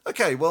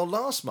Okay, well,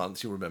 last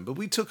month, you'll remember,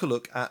 we took a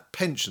look at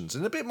pensions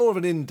in a bit more of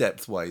an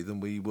in-depth way than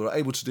we were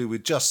able to do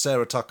with just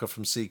Sarah Tucker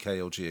from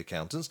CKLG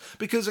Accountants,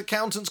 because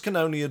accountants can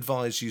only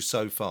advise you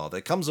so far. There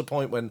comes a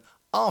point when,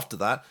 after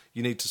that,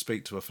 you need to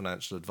speak to a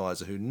financial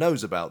advisor who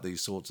knows about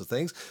these sorts of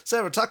things.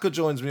 Sarah Tucker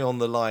joins me on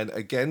the line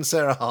again.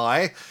 Sarah,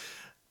 hi.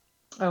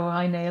 Oh,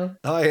 hi, Neil.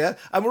 Hi, yeah.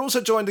 And we're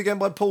also joined again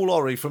by Paul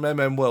Orrey from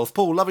Wealth.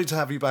 Paul, lovely to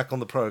have you back on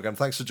the programme.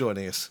 Thanks for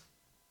joining us.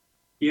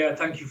 Yeah,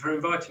 thank you for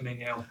inviting me,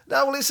 Neil.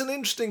 Now, well, it's an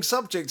interesting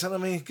subject, and I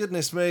mean,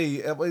 goodness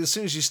me, as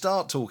soon as you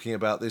start talking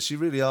about this, you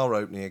really are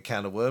opening a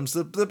can of worms.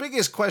 The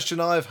biggest question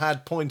I've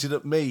had pointed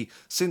at me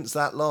since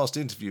that last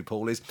interview,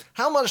 Paul, is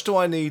how much do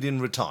I need in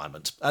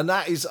retirement? And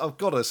that is, I've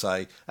got to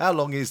say, how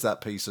long is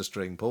that piece of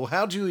string, Paul?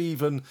 How do you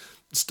even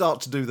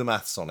start to do the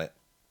maths on it?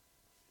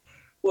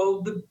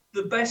 Well, the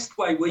best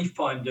way we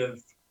find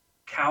of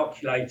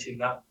calculating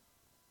that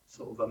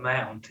sort of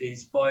amount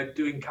is by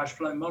doing cash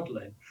flow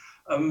modelling.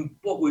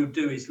 What we'll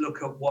do is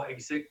look at what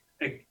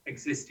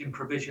existing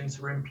provisions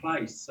are in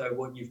place. So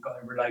what you've got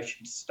in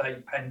relation to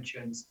state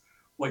pensions,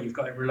 what you've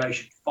got in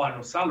relation to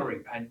final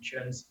salary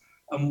pensions,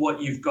 and what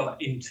you've got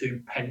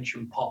into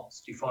pension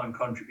pots, defined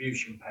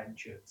contribution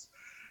pensions.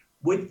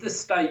 With the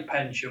state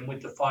pension,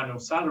 with the final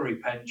salary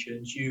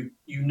pensions, you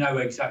know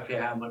exactly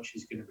how much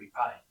is going to be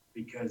paid,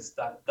 because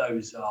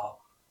those are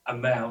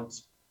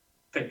amounts,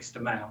 fixed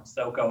amounts.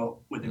 They'll go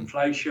up with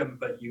inflation,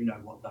 but you know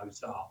what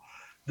those are.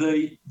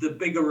 The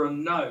bigger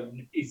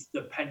unknown is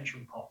the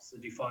pension pots, the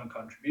defined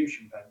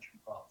contribution pension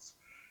pots.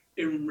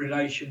 In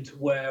relation to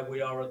where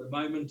we are at the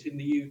moment in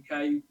the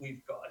UK,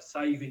 we've got a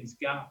savings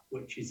gap,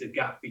 which is a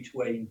gap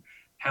between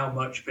how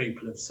much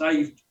people have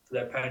saved for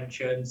their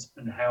pensions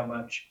and how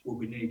much will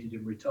be needed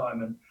in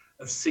retirement,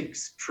 of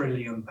 £6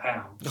 trillion,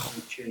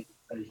 which is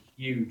a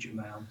huge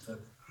amount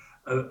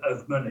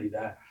of money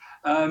there.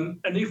 And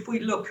if we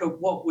look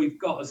at what we've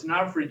got as an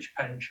average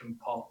pension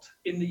pot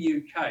in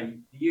the UK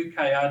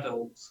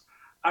adults'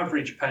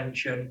 average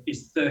pension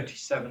is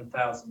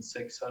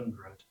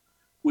 37,600,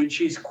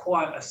 which is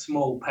quite a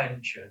small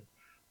pension.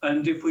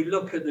 And if we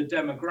look at the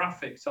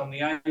demographics on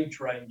the age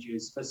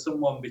ranges for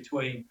someone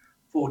between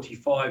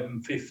 45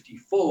 and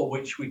 54,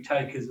 which we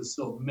take as a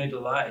sort of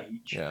middle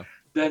age,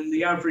 then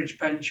the average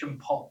pension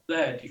pot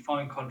there,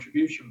 defined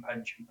contribution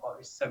pension pot,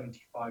 is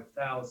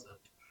 75,000.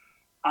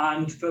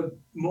 And for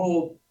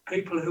more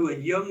people who are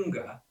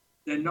younger,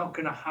 they're not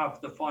going to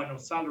have the final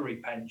salary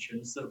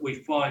pensions that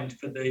we find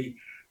for the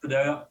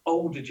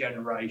older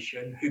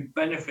generation who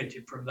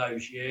benefited from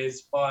those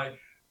years by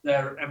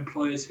their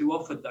employers who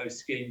offered those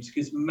schemes,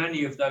 because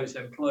many of those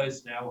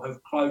employers now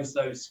have closed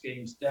those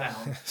schemes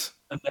down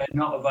and they're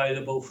not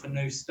available for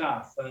new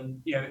staff.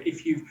 And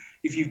if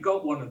you've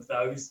got one of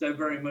those, they're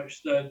very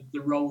much the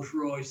Rolls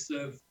Royce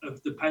of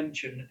the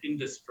pension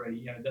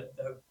industry.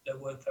 They're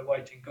worth their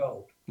weight in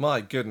gold.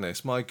 My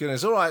goodness.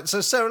 All right, so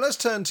Sarah, let's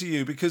turn to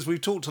you, because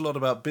we've talked a lot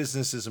about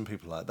businesses and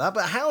people like that.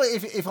 But how,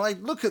 if I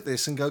look at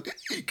this and go,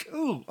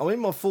 cool, I'm in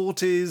my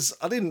 40s,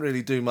 I didn't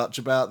really do much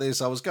about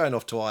this. I was going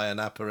off to Ayia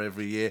Napa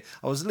every year.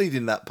 I was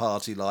leading that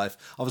party life.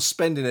 I was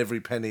spending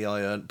every penny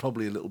I earned,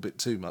 probably a little bit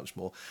too much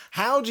more.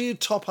 How do you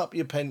top up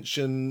your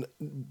pension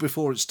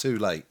before it's too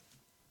late?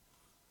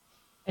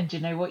 And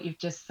you know what you've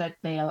just said,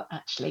 Neil,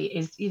 actually,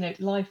 is,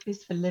 life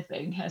is for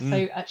living.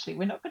 So actually,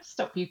 we're not going to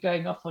stop you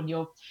going off on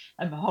your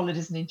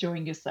holidays and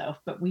enjoying yourself,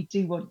 but we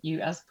do want you,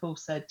 as Paul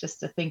said,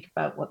 just to think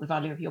about what the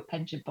value of your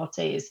pension pot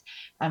is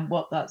and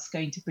what that's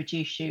going to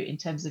produce you in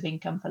terms of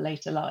income for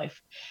later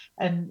life.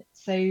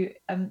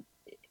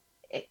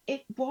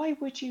 Why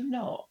would you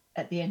not,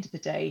 at the end of the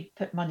day,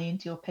 put money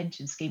into your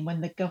pension scheme when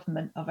the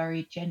government are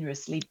very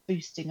generously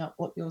boosting up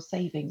what your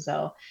savings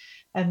are?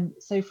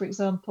 So, for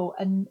example,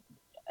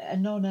 a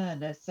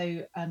non-earner,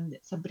 so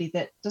somebody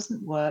that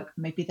doesn't work,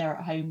 maybe they're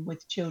at home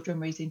with children,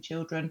 raising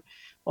children,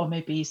 or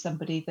maybe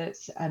somebody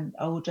that's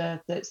older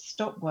that's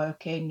stopped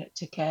working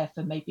to care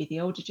for maybe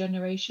the older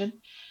generation,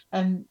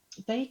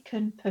 they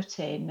can put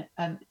in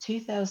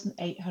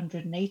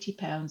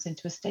 £2,880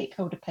 into a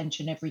stakeholder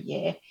pension every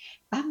year,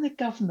 and the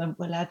government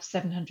will add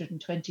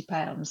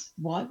 £720.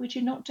 Why would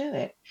you not do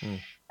it?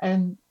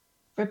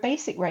 For a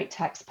basic rate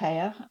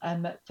taxpayer,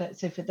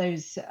 for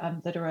those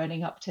that are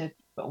earning up to,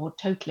 or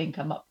total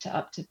income up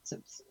to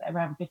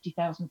around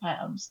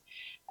 £50,000,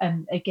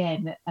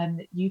 again,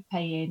 you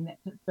pay in,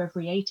 for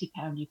every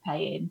 £80 you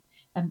pay in,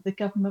 the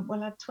government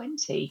will add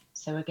 20.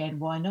 So again,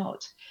 why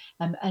not?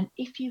 And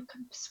if you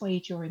can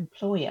persuade your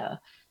employer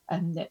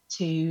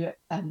to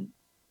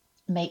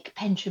make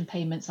pension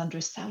payments under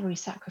a salary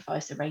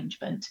sacrifice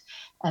arrangement,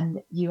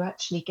 and you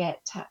actually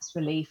get tax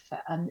relief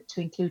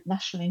to include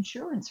national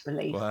insurance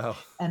relief. Wow.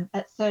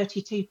 At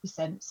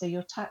 32%. So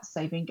your tax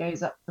saving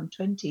goes up from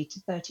 20 to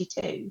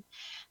 32.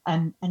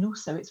 And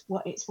also it's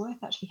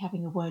worth actually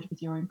having a word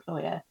with your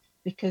employer,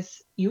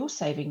 because you're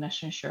saving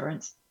national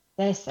insurance,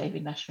 they're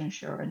saving national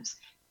insurance.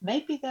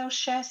 Maybe they'll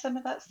share some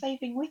of that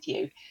saving with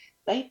you.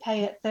 They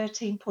pay at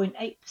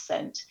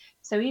 13.8%.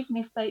 So even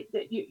if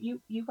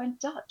you went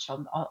Dutch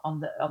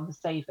on the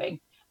saving,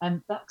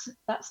 and that's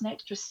an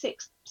extra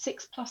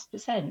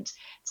 6+%.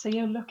 So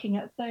you're looking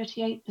at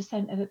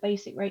 38% of a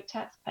basic rate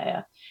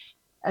taxpayer.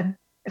 And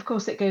of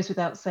course, it goes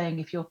without saying,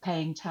 if you're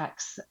paying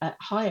tax at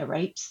higher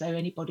rates, so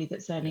anybody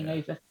that's earning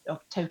over of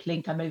total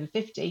income over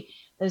 50,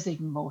 there's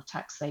even more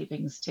tax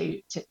savings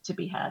to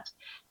be had.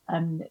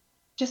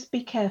 Just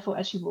be careful,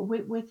 actually,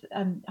 with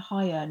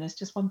high earners.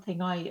 Just one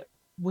thing I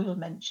will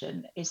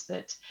mention is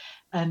that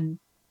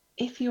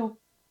if your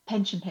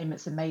pension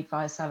payments are made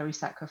via salary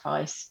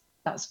sacrifice,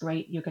 that's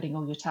great, you're getting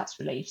all your tax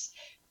reliefs.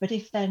 But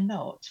if they're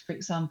not, for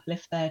example,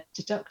 if they're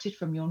deducted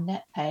from your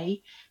net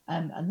pay,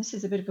 and this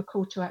is a bit of a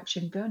call to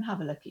action, go and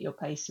have a look at your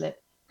payslip,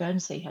 go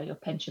and see how your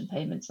pension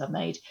payments are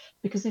made,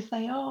 because if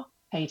they are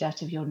paid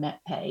out of your net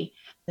pay,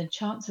 then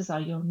chances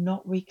are you're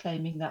not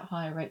reclaiming that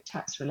higher rate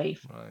tax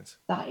relief. Right.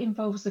 That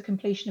involves the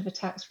completion of a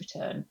tax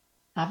return.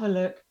 Have a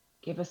look,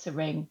 give us a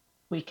ring,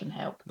 we can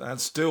help.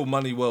 That's still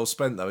money well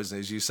spent, though, isn't it?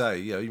 As you say,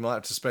 you might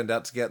have to spend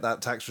out to get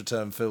that tax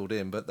return filled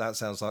in, but that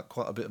sounds like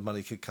quite a bit of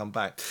money could come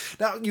back.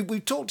 Now,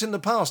 we've talked in the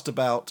past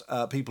about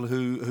people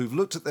who've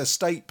looked at their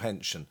state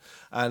pension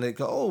and it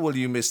got, oh, well,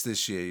 you missed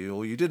this year,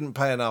 or you didn't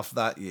pay enough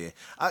that year.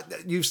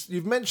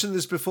 You've mentioned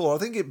this before. I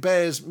think it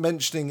bears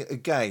mentioning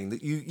again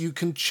that you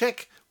can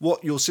check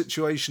what your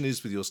situation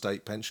is with your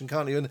state pension,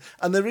 can't you?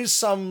 And there is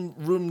some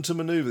room to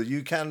manoeuvre that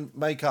you can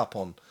make up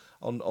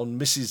on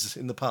misses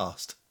in the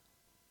past.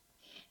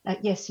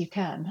 Yes, you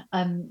can.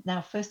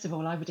 Now, first of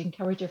all, I would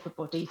encourage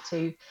everybody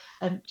to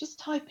just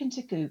type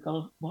into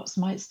Google, what is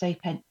my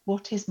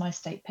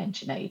state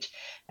pension age?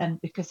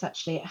 Because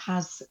actually it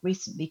has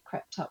recently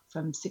crept up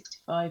from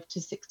 65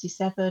 to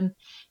 67,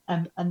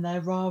 and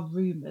there are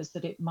rumours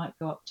that it might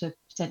go up to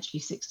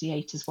potentially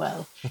 68 as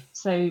well.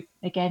 So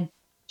again,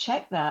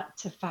 check that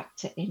to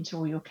factor into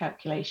all your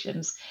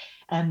calculations.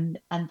 And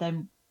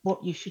then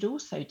what you should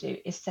also do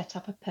is set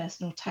up a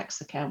personal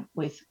tax account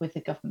with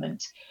the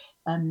government.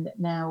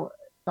 Now,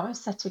 by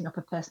setting up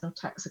a personal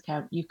tax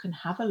account, you can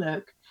have a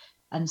look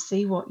and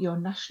see what your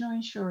national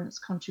insurance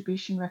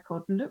contribution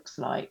record looks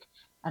like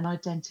and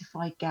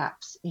identify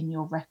gaps in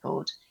your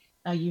record.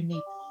 Now, you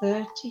need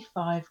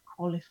 35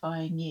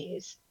 qualifying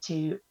years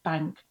to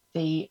bank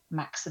the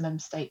maximum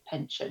state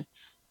pension.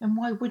 And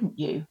why wouldn't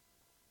you?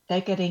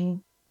 They're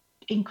getting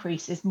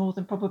increases more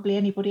than probably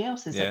anybody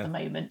else is at the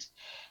moment.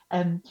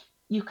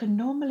 You can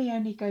normally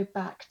only go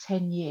back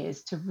 10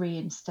 years to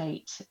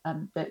reinstate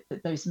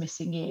those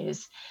missing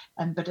years.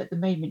 But at the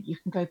moment, you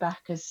can go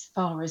back as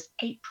far as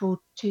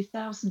April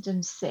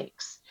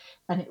 2006,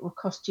 and it will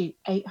cost you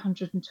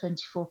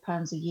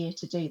 £824 a year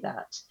to do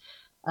that.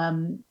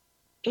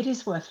 It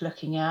is worth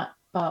looking at,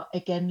 but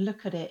again,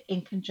 look at it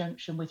in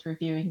conjunction with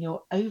reviewing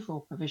your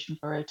overall provision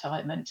for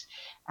retirement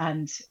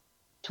and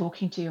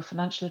talking to your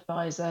financial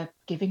advisor,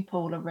 giving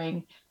Paul a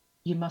ring.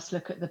 You must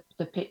look at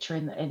the picture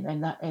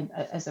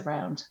as a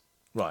round.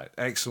 Right,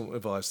 excellent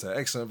advice there,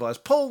 excellent advice.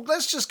 Paul,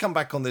 let's just come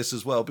back on this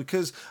as well,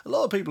 because a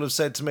lot of people have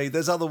said to me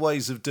there's other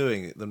ways of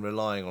doing it than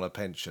relying on a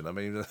pension. I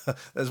mean,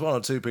 there's one or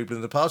two people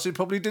in the past who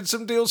probably did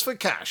some deals for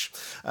cash.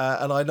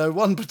 And I know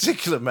one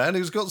particular man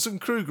who's got some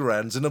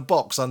Krugerrands in a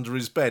box under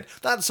his bed,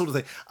 that sort of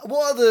thing.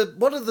 What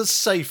are the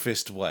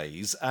safest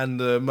ways and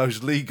the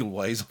most legal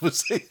ways,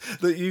 obviously,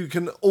 that you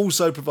can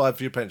also provide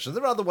for your pension?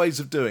 There are other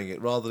ways of doing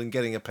it rather than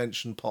getting a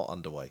pension pot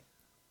underway.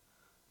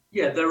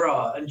 Yeah, there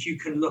are, and you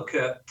can look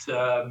at,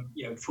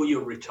 for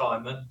your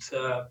retirement,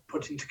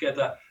 putting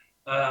together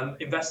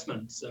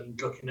investments and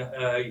looking at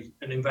an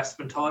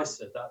investment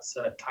ISA. That's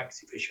a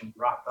tax-efficient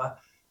wrapper.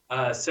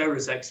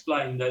 Sarah's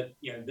explained that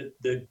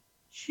the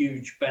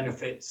huge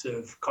benefits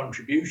of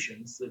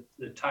contributions,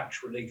 the tax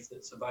relief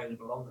that's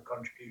available on the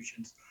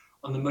contributions,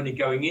 on the money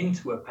going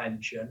into a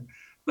pension.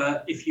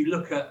 But if you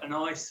look at an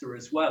ISA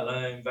as well,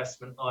 an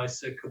investment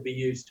ISA could be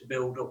used to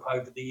build up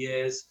over the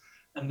years,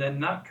 and then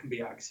that can be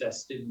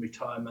accessed in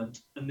retirement.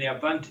 And the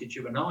advantage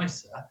of an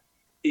ISA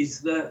is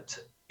that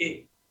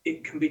it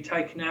can be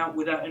taken out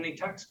without any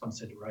tax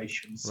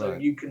considerations. So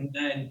you can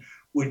then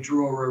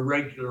withdraw a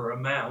regular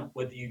amount,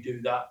 whether you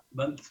do that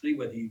monthly,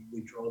 whether you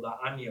withdraw that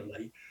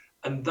annually,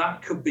 and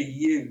that could be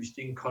used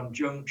in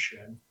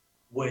conjunction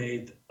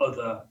with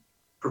other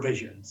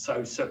provisions.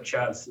 So such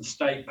as the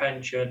state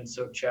pension,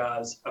 such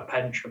as a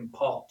pension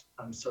pot,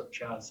 and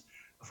such as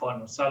a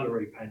final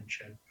salary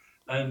pension.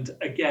 And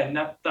again,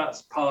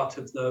 that's part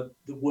of the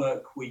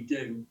work we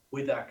do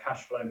with our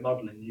cash flow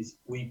modelling, is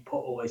we put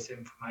all this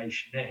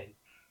information in.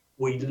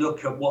 We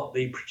look at what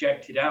the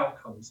projected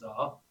outcomes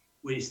are.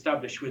 We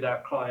establish with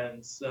our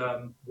clients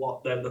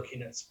what they're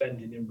looking at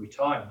spending in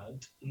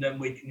retirement, and then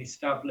we can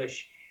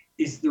establish,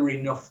 is there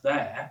enough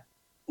there,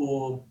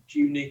 or do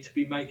you need to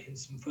be making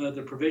some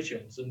further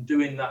provisions, and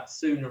doing that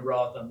sooner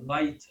rather than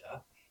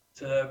later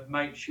to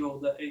make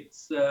sure that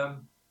it's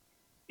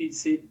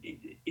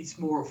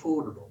more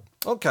affordable.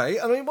 Okay,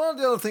 I mean, one of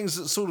the other things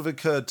that sort of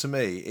occurred to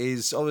me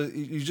is,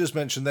 you just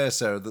mentioned there,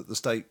 Sarah, that the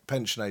state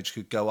pension age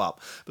could go up.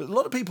 But a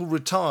lot of people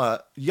retire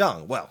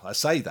young. Well, I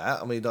say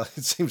that. I mean,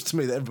 it seems to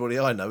me that everybody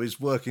I know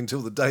is working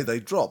till the day they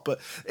drop. But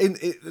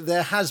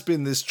there has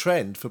been this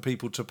trend for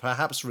people to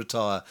perhaps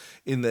retire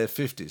in their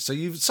 50s. So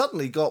you've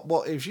suddenly got,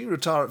 if you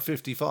retire at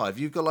 55,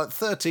 you've got like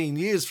 13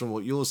 years from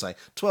what you're saying,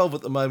 12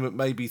 at the moment,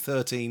 maybe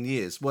 13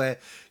 years, where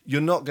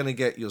you're not going to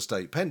get your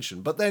state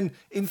pension. But then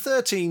in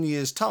 13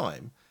 years'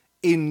 time,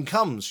 in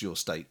comes your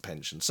state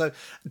pension. So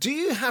do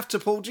you have to,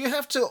 Paul,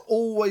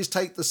 always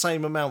take the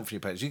same amount for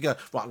your pension? You go,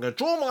 right, I'm going to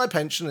draw my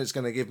pension, it's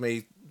going to give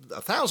me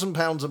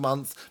 £1,000 a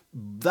month,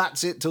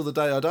 that's it till the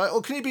day I die?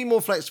 Or can you be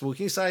more flexible?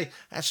 Can you say,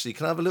 actually,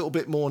 can I have a little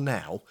bit more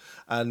now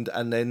and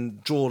then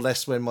draw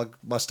less when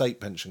my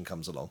state pension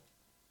comes along?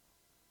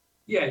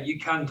 Yeah, you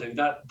can do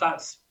that.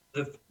 That's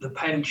the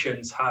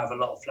pensions have a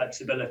lot of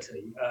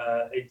flexibility.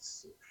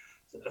 It's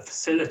a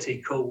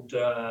facility called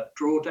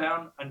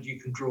drawdown, and you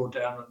can draw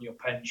down on your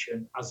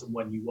pension as and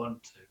when you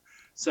want to.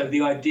 So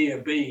the idea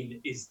being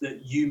is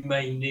that you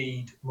may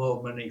need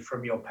more money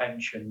from your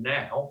pension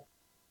now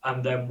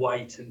and then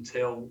wait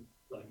until,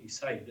 like you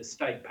say, the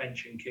state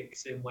pension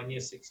kicks in when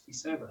you're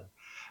 67.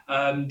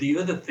 The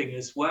other thing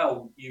as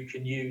well, you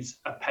can use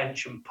a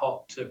pension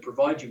pot to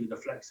provide you with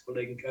a flexible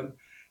income.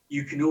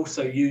 You can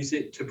also use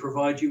it to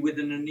provide you with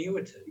an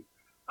annuity.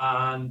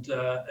 And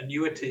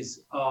annuities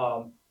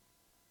are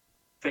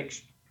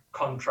fixed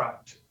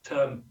contract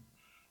term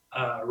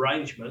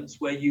arrangements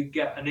where you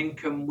get an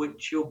income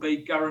which you'll be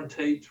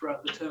guaranteed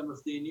throughout the term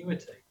of the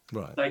annuity.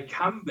 Right. They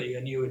can be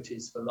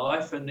annuities for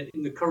life, and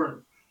in the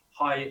current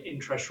high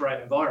interest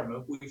rate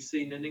environment, we've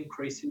seen an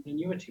increase in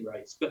annuity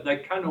rates, but they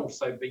can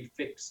also be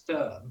fixed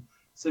term.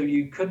 So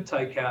you could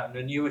take out an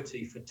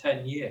annuity for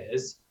 10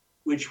 years,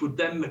 which would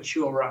then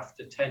mature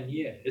after 10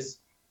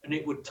 years, and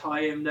it would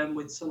tie in then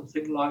with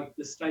something like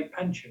the state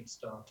pension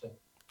starting.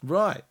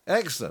 Right,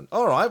 excellent.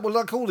 All right, well,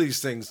 like all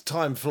these things,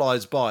 time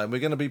flies by, and we're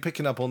going to be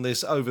picking up on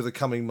this over the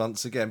coming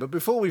months again. But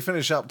before we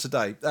finish up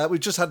today, we've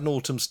just had an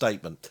autumn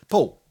statement.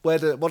 Paul,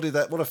 what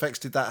effects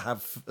did that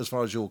have as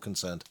far as you're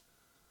concerned?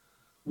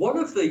 One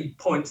of the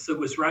points that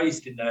was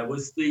raised in there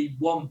was the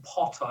one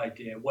pot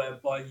idea,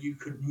 whereby you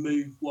could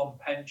move one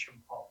pension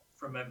pot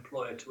from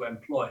employer to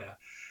employer.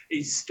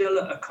 Is still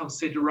at a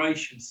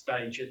consideration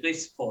stage at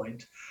this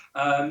point.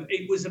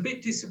 It was a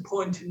bit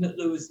disappointing that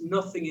there was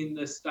nothing in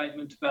the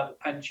statement about the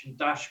pension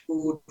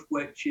dashboard,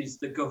 which is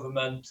the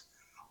government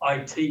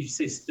IT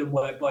system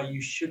whereby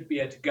you should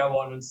be able to go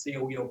on and see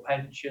all your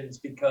pensions,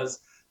 because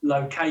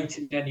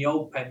locating any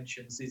old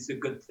pensions is a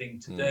good thing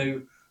to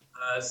do.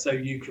 So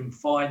you can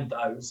find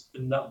those,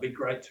 and that'll be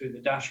great through the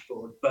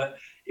dashboard. But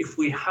if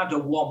we had a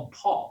one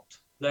pot,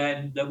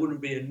 then there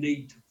wouldn't be a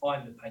need to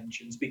find the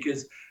pensions,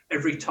 because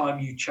every time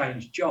you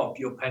change job,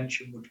 your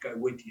pension would go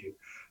with you.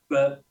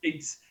 But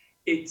it's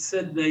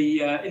in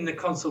the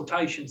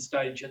consultation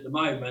stage at the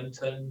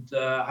moment, and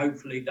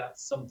hopefully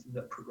that's something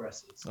that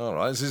progresses. All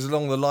right, this is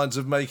along the lines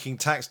of making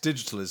tax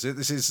digital, is it?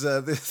 This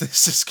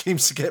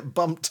seems to get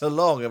bumped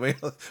along. I mean,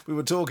 we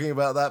were talking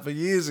about that for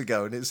years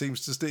ago, and it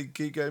seems to still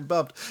keep getting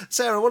bumped.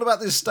 Sarah, what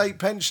about this state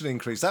pension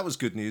increase? That was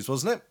good news,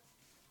 wasn't it?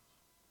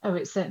 Oh,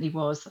 it certainly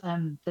was.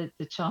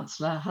 The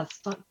Chancellor has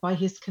stuck by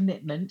his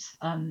commitment,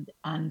 and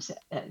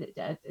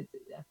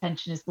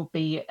pensioners will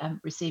be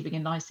receiving a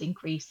nice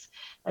increase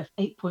of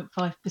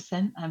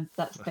 8.5%, and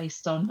that's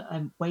based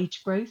on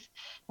wage growth.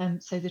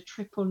 So the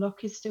triple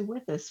lock is still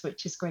with us,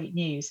 which is great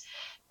news.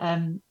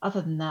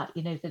 Other than that,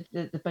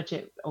 the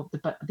budget, or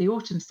the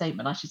autumn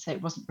statement, I should say,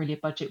 it wasn't really a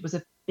budget, was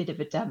a bit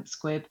of a damp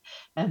squib.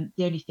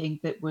 The only thing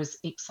that was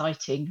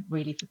exciting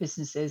really for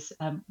businesses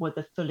were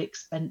the full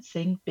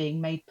expensing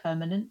being made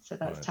permanent. So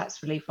that's right.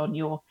 Tax relief on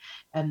your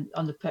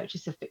on the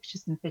purchase of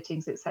fixtures and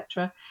fittings,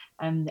 etc.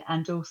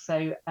 And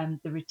also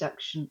the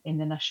reduction in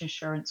the national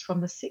insurance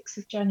from the 6th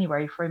of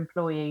January for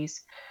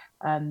employees.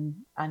 And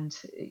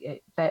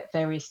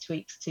various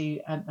tweaks to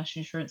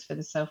national insurance for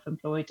the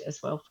self-employed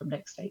as well from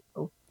next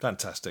April.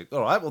 Fantastic.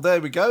 All right, well,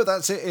 there we go.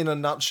 That's it in a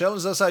nutshell.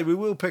 As I say, we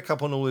will pick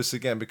up on all this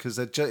again, because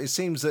it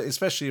seems that,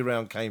 especially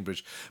around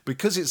Cambridge,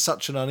 because it's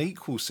such an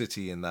unequal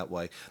city in that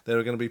way, there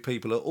are going to be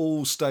people at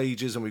all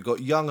stages, and we've got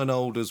young and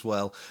old as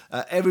well.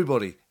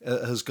 Everybody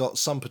has got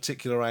some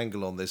particular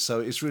angle on this, so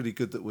it's really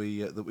good that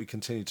we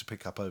continue to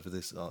pick up over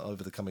this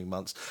over the coming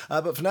months.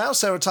 But for now,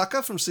 Sarah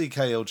Tucker from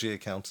CKLG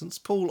Accountants,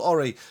 Paul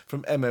Orrey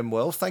from MM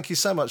Wealth, thank you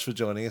so much for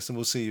joining us, and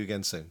we'll see you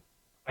again soon.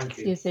 Thank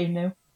you. See you soon, Neil.